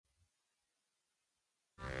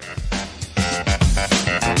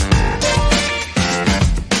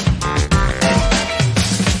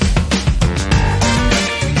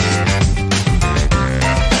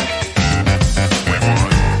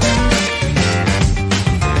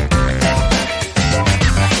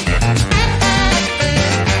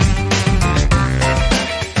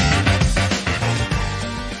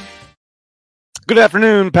Good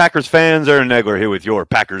afternoon, Packers fans. Aaron Negler here with your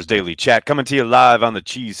Packers Daily Chat, coming to you live on the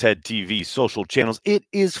Cheesehead TV social channels. It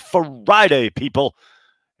is Friday, people,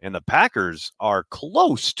 and the Packers are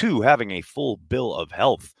close to having a full bill of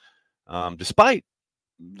health. Despite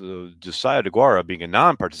Josiah DeGuara being a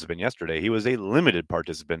non-participant yesterday, he was a limited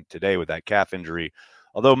participant today with that calf injury,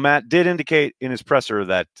 although Matt did indicate in his presser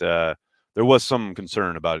that there was some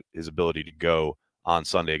concern about his ability to go on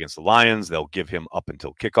Sunday against the Lions. They'll give him up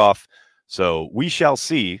until kickoff. So we shall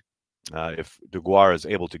see if DeGuara is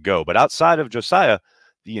able to go. But outside of Josiah,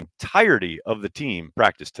 the entirety of the team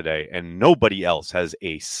practiced today, and nobody else has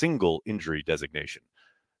a single injury designation.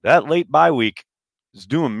 That late bye week is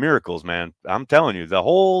doing miracles, man. I'm telling you, the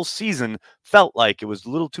whole season felt like it was a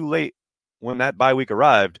little too late when that bye week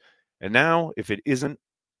arrived. And now, if it isn't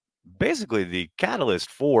basically the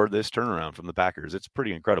catalyst for this turnaround from the Packers, it's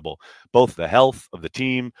pretty incredible. Both the health of the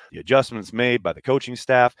team, the adjustments made by the coaching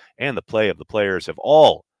staff, and the play of the players have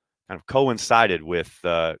all kind of coincided with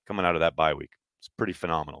coming out of that bye week. It's pretty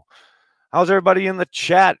phenomenal. How's everybody in the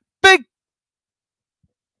chat? Big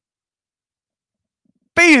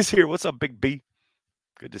B is here. What's up, Big B?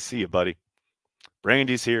 Good to see you, buddy.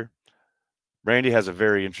 Brandy's here. Brandy has a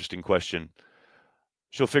very interesting question.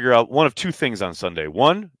 She'll figure out one of two things on Sunday.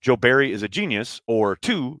 One, Joe Barry is a genius, or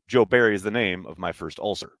two, Joe Barry is the name of my first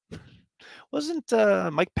ulcer. Wasn't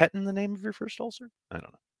Mike Pettin the name of your first ulcer? I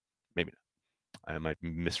don't know. Maybe not. I might be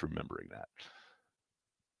misremembering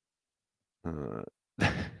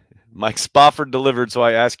that. Mike Spofford delivered, so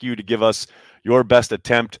I ask you to give us your best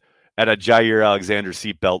attempt at a Jair Alexander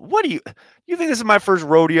seatbelt. What do you think this is my first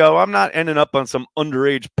rodeo? I'm not ending up on some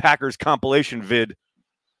underage Packers compilation vid.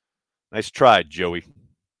 Nice try, Joey.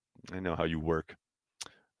 I know how you work.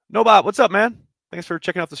 Nobot, what's up, man? Thanks for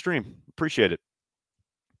checking out the stream. Appreciate it.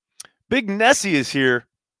 Big Nessie is here.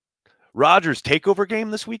 Rodgers takeover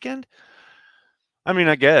game this weekend? I mean,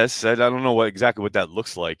 I guess. I don't know exactly what that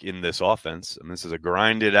looks like in this offense. I mean, this is a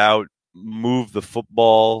grinded out, move the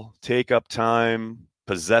football, take up time,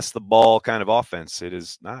 possess the ball kind of offense. It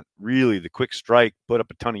is not really the quick strike, put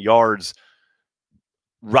up a ton of yards,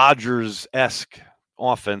 Rodgers-esque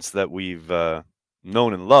offense that we've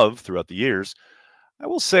known and loved throughout the years. I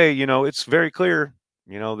will say, it's very clear,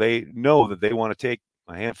 they know that they want to take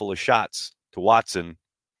a handful of shots to Watson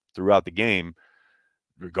throughout the game,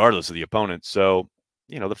 regardless of the opponent. So,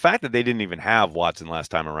 the fact that they didn't even have Watson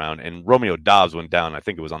last time around, and Romeo Doubs went down, I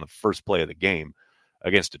think it was on the first play of the game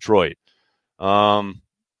against Detroit.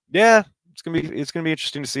 Yeah, it's gonna be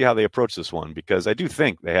interesting to see how they approach this one, because I do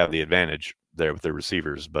think they have the advantage there with their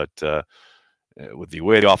receivers, but with the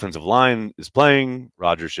way the offensive line is playing,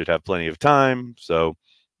 Rodgers should have plenty of time. So,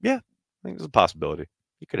 yeah, I think there's a possibility.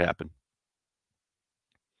 It could happen.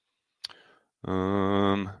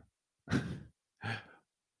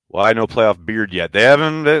 Why no playoff beard yet? They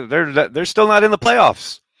haven't. They're still not in the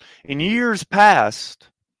playoffs. In years past,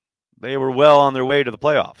 they were well on their way to the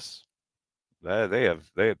playoffs.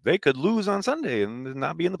 They could lose on Sunday and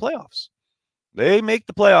not be in the playoffs. They make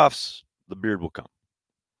the playoffs, the beard will come.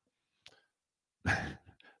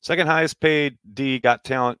 Second highest paid D, got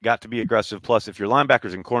talent, got to be aggressive. Plus, if your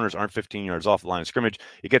linebackers and corners aren't 15 yards off the line of scrimmage,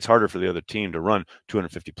 it gets harder for the other team to run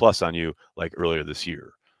 250 plus on you like earlier this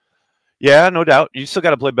year. Yeah, no doubt. You still got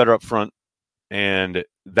to play better up front, and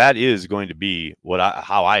that is going to be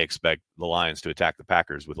how I expect the Lions to attack the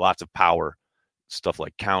Packers, with lots of power, stuff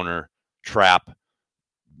like counter, trap,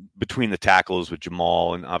 between the tackles with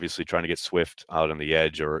Jamal, and obviously trying to get Swift out on the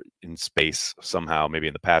edge or in space somehow, maybe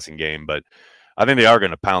in the passing game. But I think they are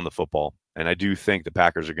going to pound the football, and I do think the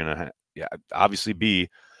Packers are going to obviously be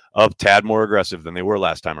a tad more aggressive than they were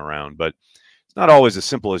last time around. But it's not always as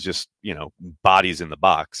simple as just, bodies in the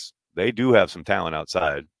box. They do have some talent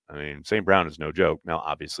outside. I mean, St. Brown is no joke. Now,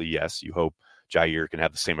 obviously, yes, you hope Jair can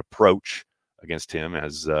have the same approach against him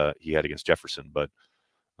as he had against Jefferson. But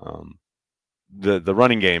the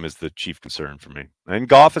running game is the chief concern for me. And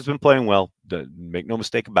Goff has been playing well. Make no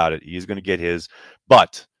mistake about it. He's going to get his.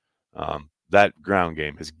 But that ground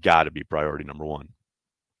game has got to be priority number one.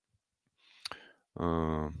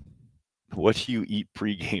 What do you eat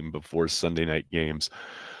pregame before Sunday night games?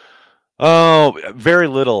 Oh, very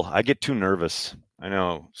little. I get too nervous. I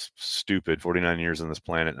know, stupid. 49 years on this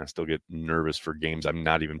planet, and I still get nervous for games I'm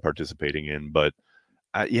not even participating in. But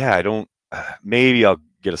I don't. Maybe I'll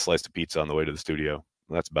get a slice of pizza on the way to the studio.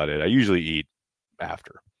 That's about it. I usually eat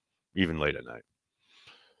after, even late at night.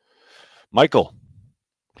 Michael,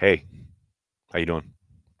 hey, how you doing?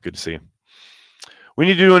 Good to see you. We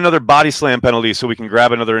need to do another body slam penalty so we can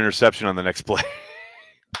grab another interception on the next play.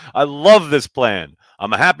 I love this plan.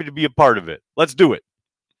 I'm happy to be a part of it. Let's do it.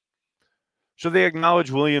 Should they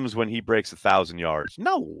acknowledge Williams when he breaks 1,000 yards?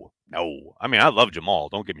 No. I mean, I love Jamal.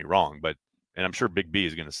 Don't get me wrong, but and I'm sure Big B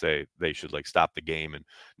is going to say they should like stop the game and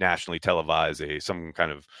nationally televise some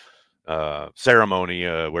kind of ceremony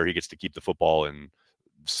where he gets to keep the football and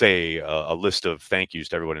say a list of thank yous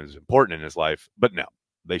to everyone who's important in his life. But no,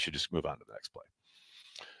 they should just move on to the next play.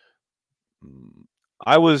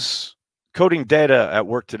 I was coding data at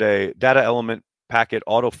work today. Data element packet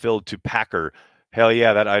auto-filled to Packer. Hell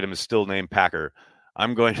yeah, that item is still named Packer.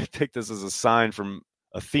 I'm going to take this as a sign from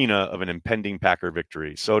Athena of an impending Packer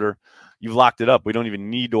victory. Soder, you've locked it up. We don't even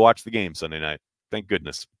need to watch the game Sunday night. Thank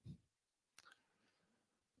goodness.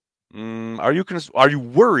 Are you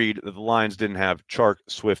worried that the Lions didn't have Chark,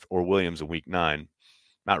 Swift, or Williams in Week 9?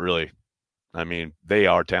 Not really. I mean, they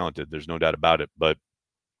are talented. There's no doubt about it. But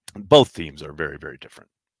both teams are very, very different.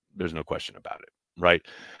 There's no question about it, right?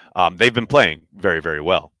 They've been playing very, very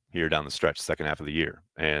well here down the stretch, second half of the year.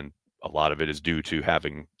 And a lot of it is due to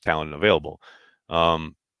having talent available.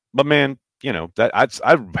 But man, that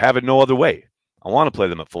I have it no other way. I want to play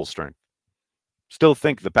them at full strength. Still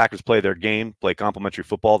think the Packers play their game, play complementary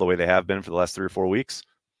football the way they have been for the last 3 or 4 weeks.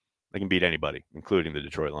 They can beat anybody, including the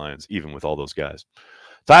Detroit Lions, even with all those guys.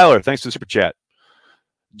 Tyler, thanks to the super chat.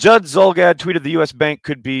 Judd Zulgad tweeted the U.S. Bank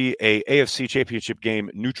could be a AFC Championship game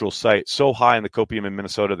neutral site so high in the copium in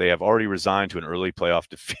Minnesota they have already resigned to an early playoff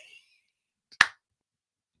defeat.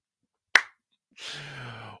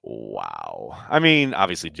 Wow. I mean,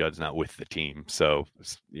 obviously Judd's not with the team, so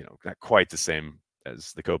it's, not quite the same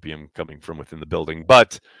as the copium coming from within the building,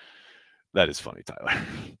 but that is funny, Tyler.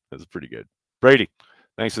 That's pretty good. Brady,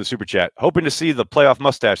 thanks for the super chat. Hoping to see the playoff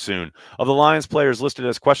mustache soon. Of the Lions players listed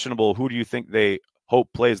as questionable, who do you think they hope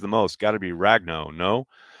plays the most? Got to be Ragnow. No?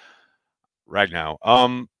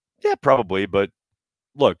 Ragnow. Yeah, probably, but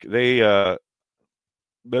look, they're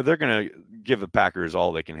going to give the Packers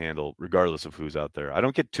all they can handle, regardless of who's out there. I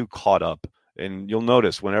don't get too caught up. And you'll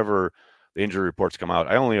notice whenever the injury reports come out,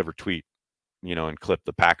 I only ever tweet, and clip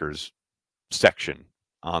the Packers section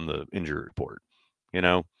on the injury report,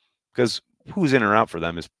 because who's in or out for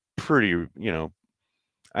them is pretty,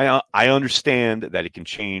 I understand that it can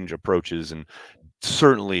change approaches and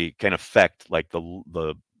certainly can affect like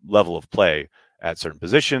the level of play at certain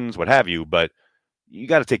positions, what have you, but you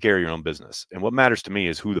got to take care of your own business. And what matters to me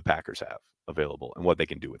is who the Packers have available and what they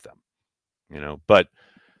can do with them, but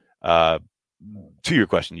to your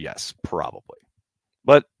question, yes, probably.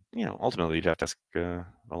 But, ultimately you'd have to ask a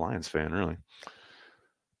Lions fan, really.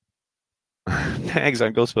 Tags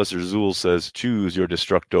on Ghostbusters Zool says, choose your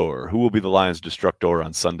destructor. Who will be the Lions' destructor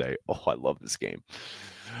on Sunday? Oh, I love this game.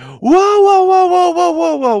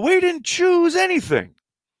 Whoa. We didn't choose anything.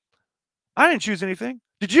 I didn't choose anything.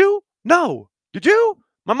 Did you? No. Did you?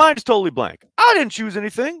 My mind is totally blank. I didn't choose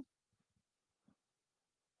anything.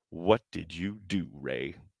 What did you do,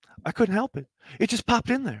 Ray? I couldn't help it. It just popped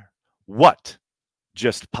in there. What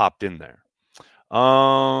just popped in there?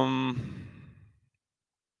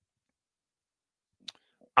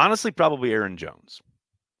 Honestly, probably Aaron Jones.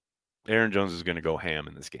 Aaron Jones is going to go ham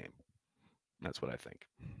in this game. That's what I think.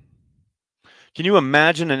 Can you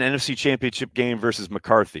imagine an NFC Championship game versus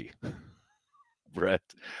McCarthy? Brett,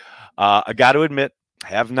 I got to admit,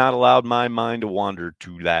 have not allowed my mind to wander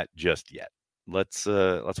to that just yet. Let's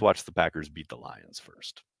watch the Packers beat the Lions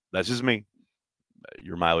first. That's just me.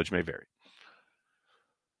 Your mileage may vary.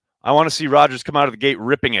 I want to see Rodgers come out of the gate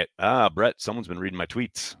ripping it. Brett, someone's been reading my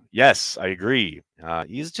tweets. Yes, I agree.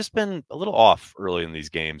 He's just been a little off early in these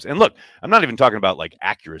games. And look, I'm not even talking about like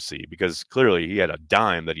accuracy, because clearly he had a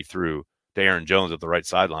dime that he threw to Aaron Jones at the right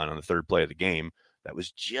sideline on the third play of the game. That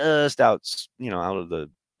was just out of the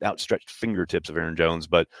outstretched fingertips of Aaron Jones.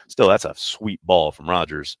 But still, that's a sweet ball from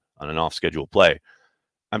Rodgers on an off-schedule play.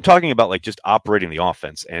 I'm talking about like just operating the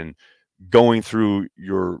offense and going through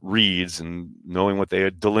your reads and knowing what they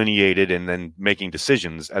had delineated and then making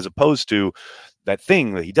decisions, as opposed to that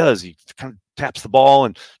thing that he does. He kind of taps the ball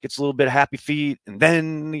and gets a little bit of happy feet, and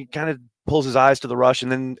then he kind of pulls his eyes to the rush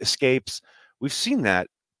and then escapes. We've seen that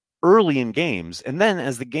early in games. And then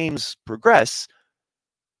as the games progress,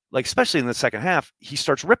 like especially in the second half, he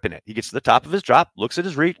starts ripping it. He gets to the top of his drop, looks at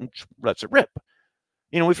his read, and lets it rip.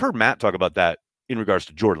 We've heard Matt talk about that in regards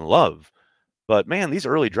to Jordan Love. But man, these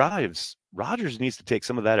early drives, Rodgers needs to take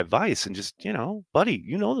some of that advice and just, buddy,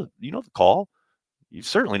 you know the call. You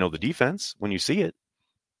certainly know the defense when you see it.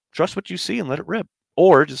 Trust what you see and let it rip.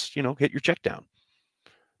 Or just, hit your check down.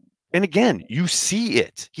 And again, you see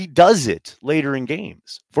it. He does it later in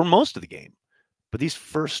games for most of the game. But these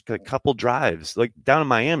first couple drives, like down in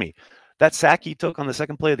Miami, that sack he took on the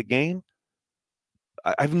second play of the game,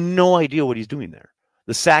 I have no idea what he's doing there.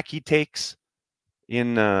 The sack he takes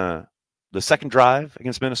in the second drive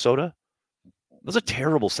against Minnesota, those are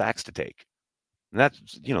terrible sacks to take. And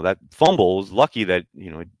that's, that fumble was lucky that,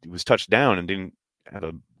 it was touched down and didn't have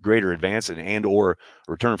a greater advance and or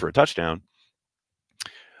return for a touchdown.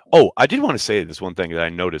 Oh, I did want to say this one thing that I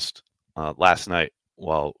noticed last night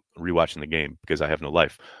while rewatching the game because I have no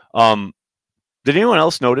life. Did anyone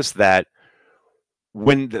else notice that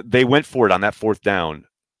when they went for it on that fourth down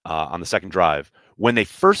on the second drive, when they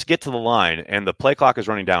first get to the line and the play clock is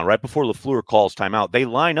running down right before LaFleur calls timeout, they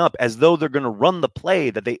line up as though they're going to run the play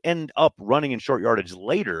that they end up running in short yardage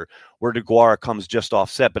later, where DeGuara comes just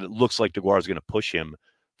offset, but it looks like DeGuara is going to push him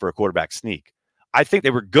for a quarterback sneak. I think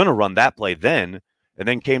they were going to run that play then, and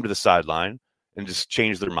then came to the sideline and just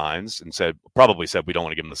changed their minds and probably said, we don't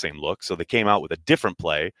want to give them the same look. So they came out with a different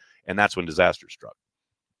play, and that's when disaster struck.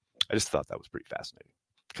 I just thought that was pretty fascinating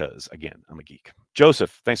because, again, I'm a geek.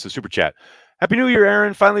 Joseph, thanks for the super chat. Happy New Year,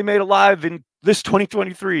 Aaron. Finally made it live in this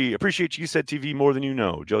 2023. Appreciate you said TV more than you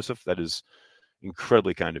know. Joseph, that is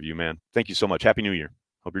incredibly kind of you, man. Thank you so much. Happy New Year.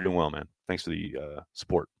 Hope you're doing well, man. Thanks for the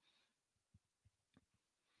support.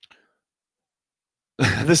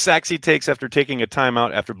 The sacks he takes after taking a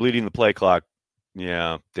timeout after bleeding the play clock.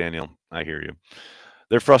 Yeah, Daniel, I hear you.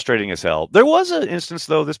 They're frustrating as hell. There was an instance,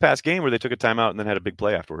 though, this past game where they took a timeout and then had a big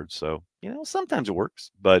play afterwards. So, sometimes it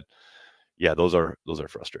works. But, yeah, those are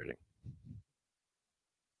frustrating.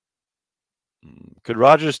 Could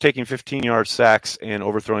Rodgers taking 15-yard sacks and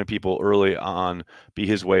overthrowing people early on be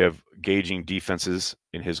his way of gauging defenses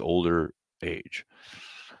in his older age?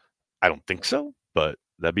 I don't think so, but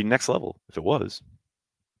that'd be next level if it was.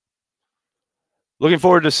 Looking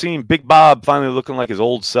forward to seeing Big Bob finally looking like his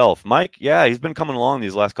old self. Mike, yeah, he's been coming along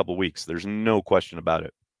these last couple of weeks. There's no question about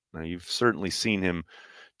it. Now, you've certainly seen him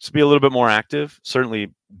just be a little bit more active.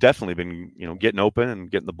 Certainly, definitely been, getting open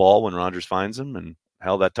and getting the ball when Rodgers finds him, and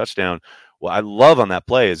hell, that touchdown. What I love on that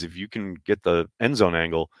play is if you can get the end zone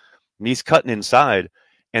angle, and he's cutting inside,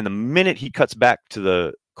 and the minute he cuts back to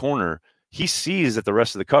the corner, he sees that the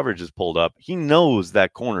rest of the coverage is pulled up. He knows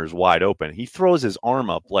that corner is wide open. He throws his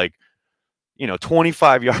arm up like,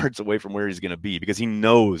 25 yards away from where he's going to be because he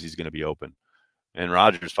knows he's going to be open. And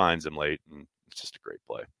Rodgers finds him late, and it's just a great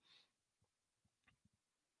play.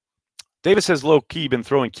 Davis has low-key been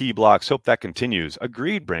throwing key blocks. Hope that continues.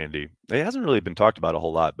 Agreed, Brandy. It hasn't really been talked about a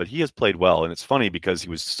whole lot, but he has played well. And it's funny because he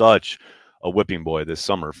was such a whipping boy this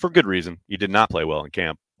summer for good reason. He did not play well in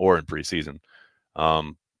camp or in preseason.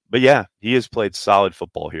 But, yeah, he has played solid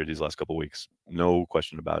football here these last couple of weeks. No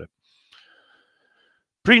question about it.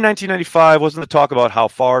 Pre-1995, wasn't the talk about how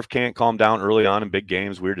Favre can't calm down early on in big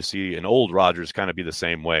games? Weird to see an old Rodgers kind of be the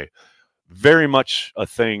same way. Very much a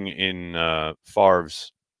thing in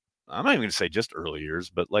Favre's, I'm not even going to say just early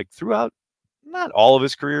years, but like throughout, not all of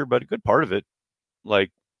his career, but a good part of it.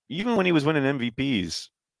 Like even when he was winning MVPs,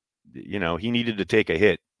 he needed to take a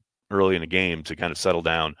hit early in a game to kind of settle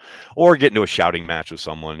down or get into a shouting match with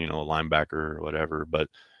someone, a linebacker or whatever. But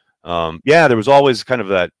yeah, there was always kind of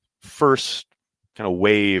that first kind of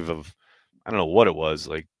wave of, I don't know what it was,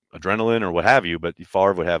 like adrenaline or what have you, but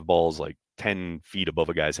Favre would have balls like 10 feet above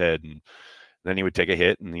a guy's head, and then he would take a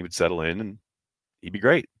hit and he would settle in and he'd be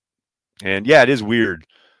great. And yeah, it is weird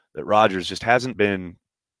that Rodgers just hasn't been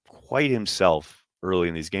quite himself early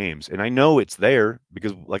in these games. And I know it's there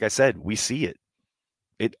because, like I said, we see it.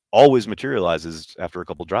 It always materializes after a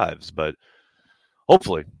couple drives, but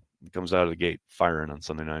hopefully it comes out of the gate firing on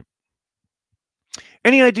Sunday night.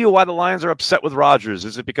 Any idea why the Lions are upset with Rodgers?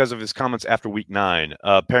 Is it because of his comments after Week 9?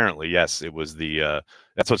 Apparently, yes. It was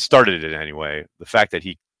that's what started it anyway. The fact that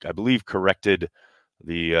he, I believe, corrected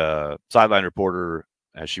the sideline reporter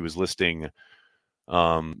as she was listing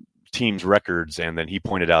teams' records, and then he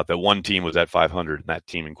pointed out that one team was at 500, and that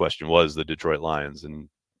team in question was the Detroit Lions. And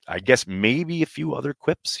I guess maybe a few other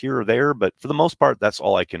quips here or there, but for the most part, that's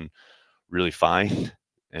all I can really find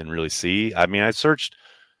and really see. I mean, I searched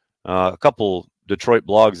a couple Detroit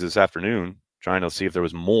blogs this afternoon trying to see if there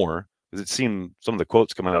was more, because it seemed some of the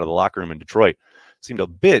quotes coming out of the locker room in Detroit seemed a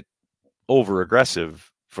bit over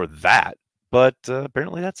aggressive for that, but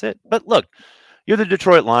apparently that's it. But look, you're the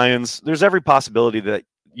Detroit Lions. There's every possibility that,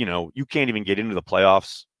 you can't even get into the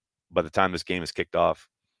playoffs by the time this game is kicked off.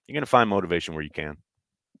 You're going to find motivation where you can.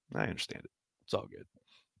 I understand it. It's all good.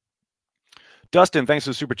 Dustin, thanks for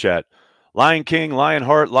the super chat. Lion King,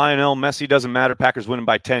 Lionheart, Lionel, Messi, doesn't matter. Packers winning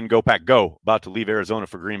by 10. Go, Pack, go. About to leave Arizona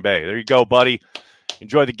for Green Bay. There you go, buddy.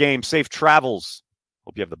 Enjoy the game. Safe travels.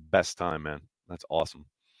 Hope you have the best time, man. That's awesome.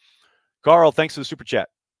 Carl, thanks for the super chat.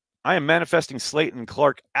 I am manifesting Slayton and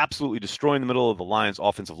Clark absolutely destroying the middle of the Lions'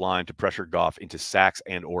 offensive line to pressure Goff into sacks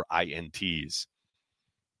and or INTs.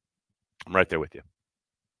 I'm right there with you.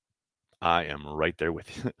 I am right there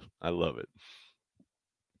with you. I love it.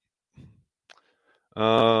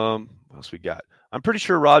 What else we got? I'm pretty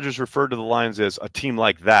sure Rodgers referred to the Lions as a team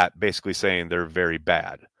like that, basically saying they're very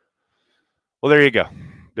bad. Well, there you go.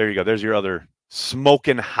 There you go. There's your other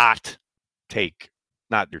smoking hot take.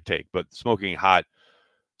 Not your take, but smoking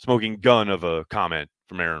gun of a comment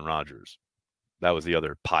from Aaron Rodgers. That was the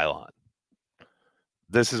other pylon.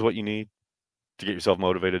 This is what you need to get yourself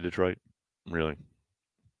motivated, Detroit? Really?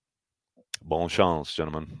 Bon chance,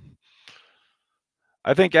 gentlemen.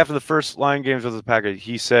 I think after the first Lion games with the Packers,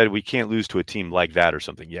 he said we can't lose to a team like that or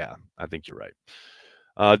something. Yeah, I think you're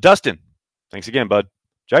right. Dustin, thanks again, bud.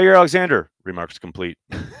 Jair Alexander, remarks complete.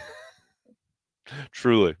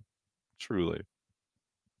 Truly.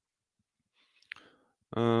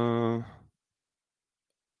 Oh,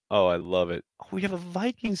 I love it. Oh, we have a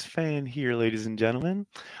Vikings fan here, ladies and gentlemen.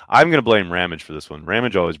 I'm going to blame Ramage for this one.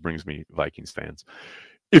 Ramage always brings me Vikings fans.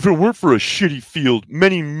 If it weren't for a shitty field,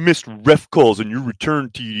 many missed ref calls, and your return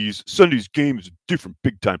TDs, Sunday's game is a different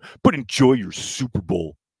big time, but enjoy your Super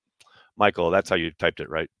Bowl. Michael, that's how you typed it,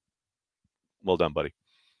 right? Well done, buddy.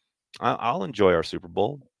 I'll enjoy our Super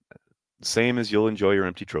Bowl, same as you'll enjoy your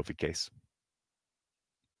empty trophy case.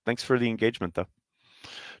 Thanks for the engagement, though.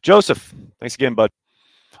 Joseph, thanks again, bud.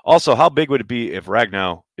 Also, how big would it be if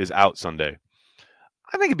Ragnow is out Sunday?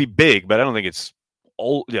 I think it'd be big, but I don't think it's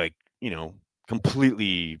all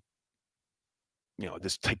completely,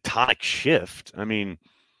 this tectonic shift. I mean,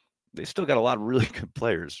 they still got a lot of really good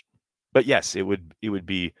players, but yes, it would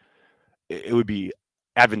be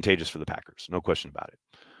advantageous for the Packers, no question about it.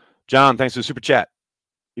 John, thanks for the super chat.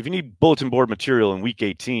 If you need bulletin board material in week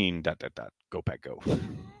 18, go Pack go.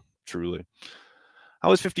 Truly.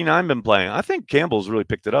 How has 59 been playing? I think Campbell's really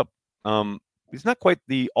picked it up. He's not quite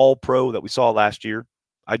the all-pro that we saw last year.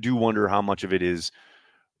 I do wonder how much of it is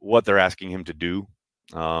what they're asking him to do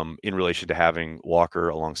in relation to having Walker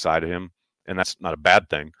alongside of him, and that's not a bad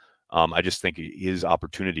thing. I just think his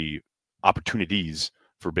opportunities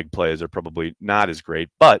for big plays are probably not as great,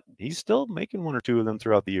 but he's still making one or two of them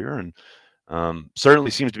throughout the year, and certainly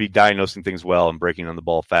seems to be diagnosing things well and breaking on the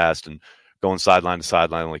ball fast and going sideline to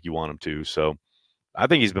sideline like you want him to. So I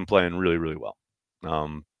think he's been playing really, really well.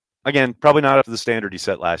 Again, probably not up to the standard he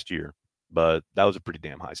set last year, but that was a pretty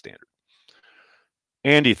damn high standard.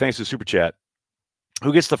 Andy, thanks for the super chat.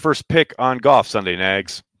 Who gets the first pick on Goff Sunday,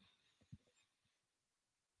 Nags?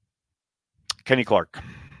 Kenny Clark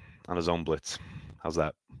on his own blitz. How's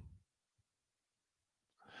that?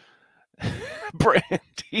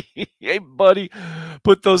 Brandy, hey, buddy,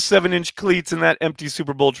 put those 7-inch cleats in that empty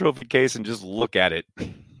Super Bowl trophy case and just look at it.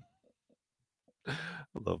 I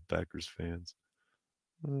love Packers fans.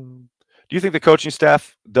 Do you think the coaching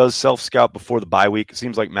staff does self-scout before the bye week? It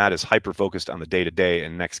seems like Matt is hyper-focused on the day-to-day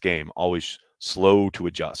and next game, always slow to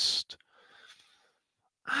adjust.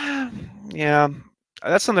 Yeah,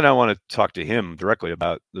 that's something I want to talk to him directly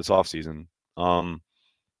about this offseason. I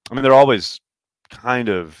mean, they're always kind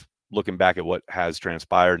of looking back at what has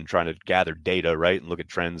transpired and trying to gather data, right, and look at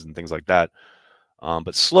trends and things like that.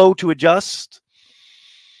 But slow to adjust,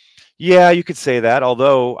 yeah, you could say that,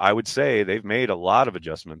 although I would say they've made a lot of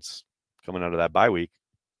adjustments coming out of that bye week.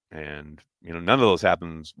 And, none of those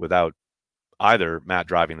happens without either Matt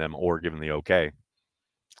driving them or giving the okay.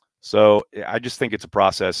 So I just think it's a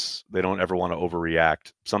process. They don't ever want to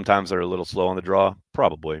overreact. Sometimes they're a little slow on the draw,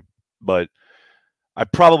 probably. But I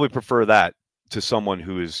probably prefer that to someone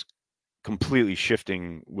who is completely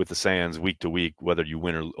shifting with the sands week to week, whether you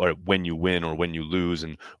win or when you win or when you lose,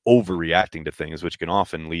 and overreacting to things, which can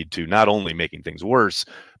often lead to not only making things worse,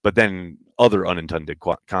 but then other unintended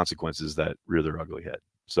consequences that rear their ugly head.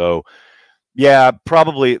 So, yeah,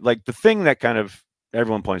 probably like the thing that kind of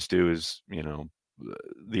everyone points to is,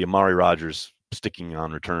 the Amari Rodgers sticking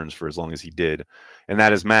on returns for as long as he did. And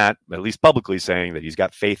that is Matt, at least publicly, saying that he's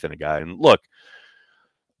got faith in a guy. And look,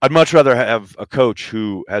 I'd much rather have a coach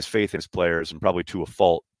who has faith in his players, and probably to a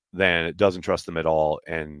fault, than doesn't trust them at all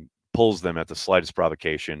and pulls them at the slightest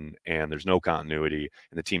provocation, and there's no continuity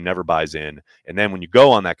and the team never buys in. And then when you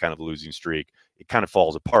go on that kind of losing streak, it kind of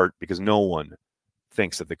falls apart because no one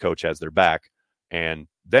thinks that the coach has their back. And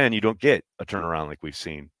then you don't get a turnaround like we've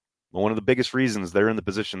seen. Well, one of the biggest reasons they're in the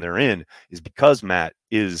position they're in is because Matt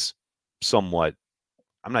is somewhat,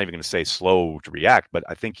 I'm not even going to say slow to react, but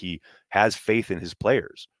I think he has faith in his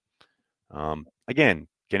players. Again,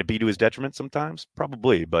 can it be to his detriment sometimes?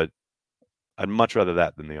 Probably, but I'd much rather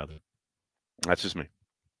that than the other. That's just me.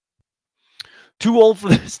 Too old for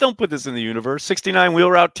this. Don't put this in the universe. 69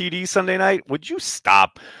 wheel route TD Sunday night. Would you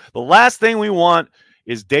stop? The last thing we want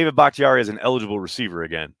is David Bakhtiari as an eligible receiver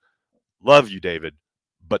again. Love you, David,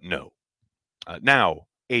 but no. Now,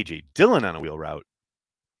 A.J. Dillon on a wheel route,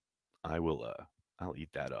 I'll eat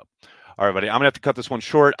that up. All right, buddy. I'm going to have to cut this one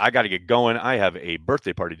short. I got to get going. I have a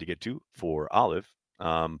birthday party to get to for Olive.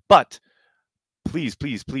 But please,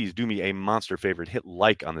 please, please do me a monster favor. Hit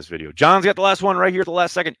like on this video. John's got the last one right here at the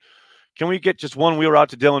last second. Can we get just one wheel route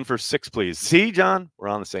to Dylan for 6, please? See, John? We're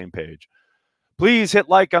on the same page. Please hit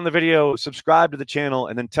like on the video, subscribe to the channel,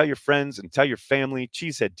 and then tell your friends and tell your family.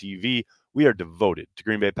 Cheesehead TV. We are devoted to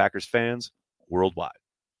Green Bay Packers fans worldwide.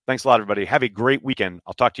 Thanks a lot, everybody. Have a great weekend.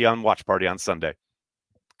 I'll talk to you on Watch Party on Sunday.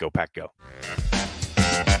 Go Pack, go.